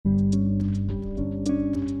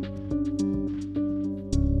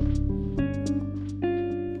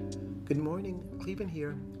Stephen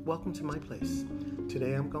here. Welcome to my place.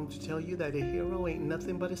 Today I'm going to tell you that a hero ain't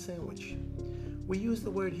nothing but a sandwich. We use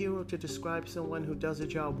the word hero to describe someone who does a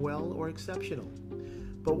job well or exceptional.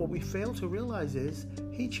 But what we fail to realize is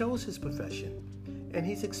he chose his profession, and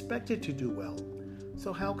he's expected to do well.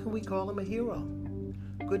 So how can we call him a hero?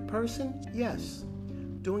 Good person? Yes.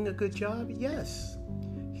 Doing a good job? Yes.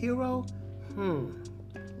 Hero?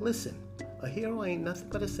 Listen, a hero ain't nothing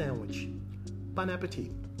but a sandwich. Bon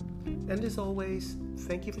appetit. And as always,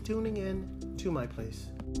 thank you for tuning in to my place.